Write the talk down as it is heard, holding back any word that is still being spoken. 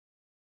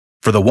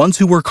For the ones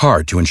who work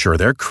hard to ensure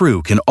their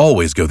crew can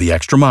always go the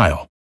extra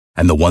mile,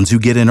 and the ones who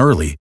get in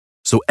early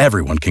so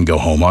everyone can go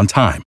home on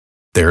time,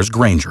 there's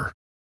Grainger,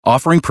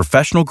 offering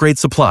professional-grade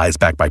supplies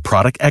backed by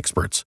product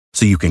experts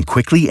so you can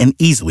quickly and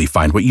easily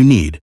find what you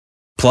need.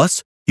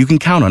 Plus, you can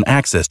count on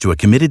access to a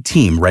committed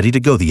team ready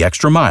to go the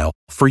extra mile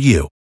for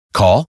you.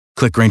 Call,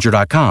 click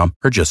Grainger.com,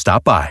 or just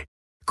stop by.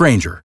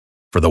 Grainger,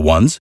 for the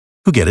ones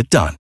who get it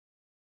done.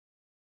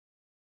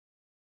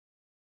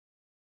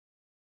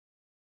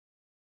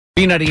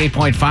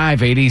 B98.5,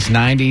 80s,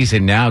 90s,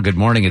 and now, good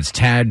morning. It's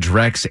Tad,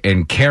 Drex,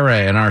 and Kara,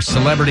 and our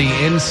celebrity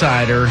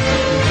insider,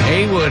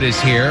 Haywood,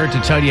 is here to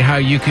tell you how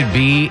you could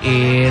be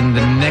in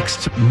the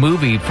next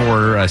movie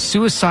for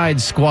Suicide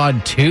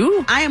Squad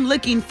 2. I am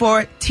looking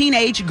for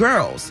teenage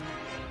girls.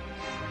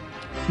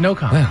 No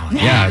comment. Well,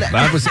 yeah,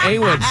 that was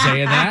Haywood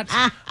saying that.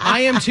 I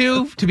am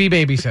too, to be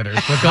babysitters,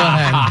 but go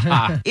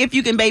ahead. If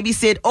you can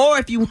babysit or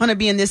if you want to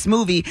be in this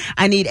movie,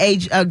 I need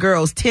age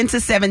girls 10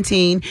 to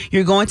 17.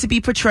 You're going to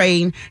be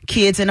portraying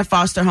kids in a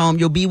foster home.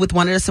 You'll be with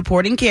one of the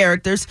supporting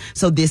characters,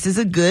 so this is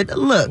a good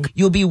look.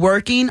 You'll be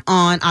working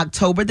on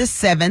October the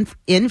 7th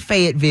in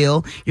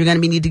Fayetteville. You're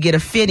going to need to get a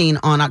fitting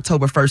on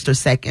October 1st or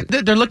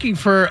 2nd. They're looking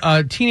for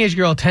a teenage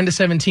girl 10 to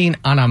 17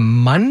 on a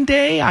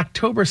Monday,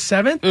 October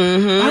 7th?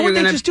 Mm-hmm. Why would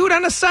they just do it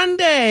on a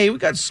Sunday? We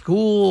got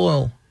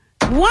school.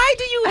 Why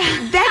do you...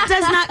 That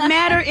does not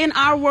matter in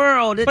our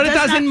world. But it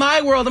does in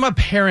my world. I'm a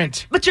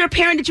parent. But you're a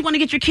parent that you want to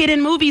get your kid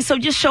in movies, so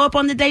just show up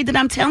on the day that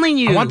I'm telling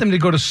you. I want them to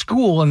go to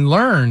school and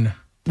learn.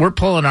 We're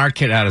pulling our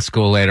kid out of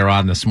school later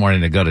on this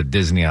morning to go to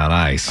Disney on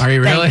Ice. Are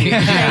you really? Thank you.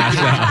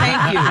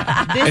 Thank you.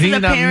 This And is he's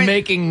a not parent...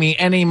 making me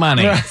any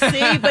money.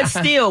 See, but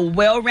still,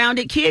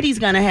 well-rounded kid he's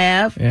going to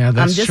have. Yeah,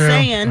 that's I'm just true.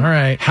 saying. All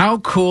right. How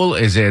cool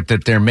is it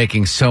that they're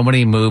making so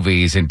many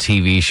movies and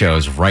TV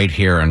shows right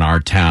here in our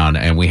town,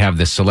 and we have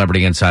this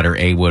celebrity insider,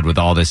 Haywood, with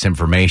all this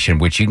information,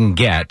 which you can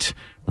get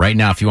right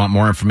now. If you want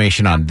more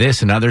information on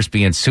this and others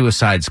being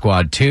Suicide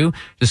Squad 2,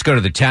 just go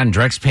to the Tad and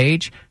Drex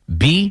page,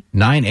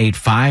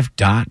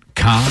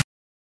 b985.com.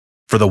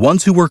 For the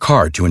ones who work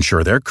hard to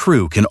ensure their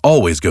crew can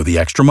always go the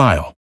extra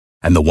mile,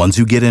 and the ones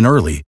who get in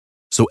early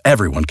so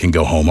everyone can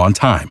go home on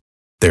time,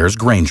 there's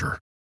Grainger,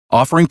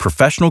 offering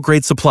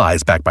professional-grade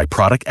supplies backed by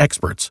product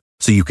experts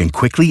so you can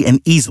quickly and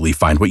easily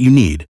find what you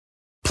need.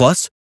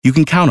 Plus, you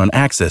can count on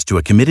access to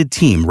a committed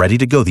team ready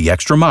to go the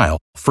extra mile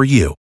for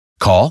you.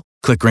 Call,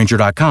 click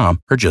Grainger.com,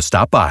 or just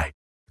stop by.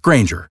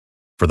 Grainger,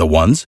 for the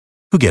ones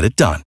who get it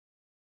done.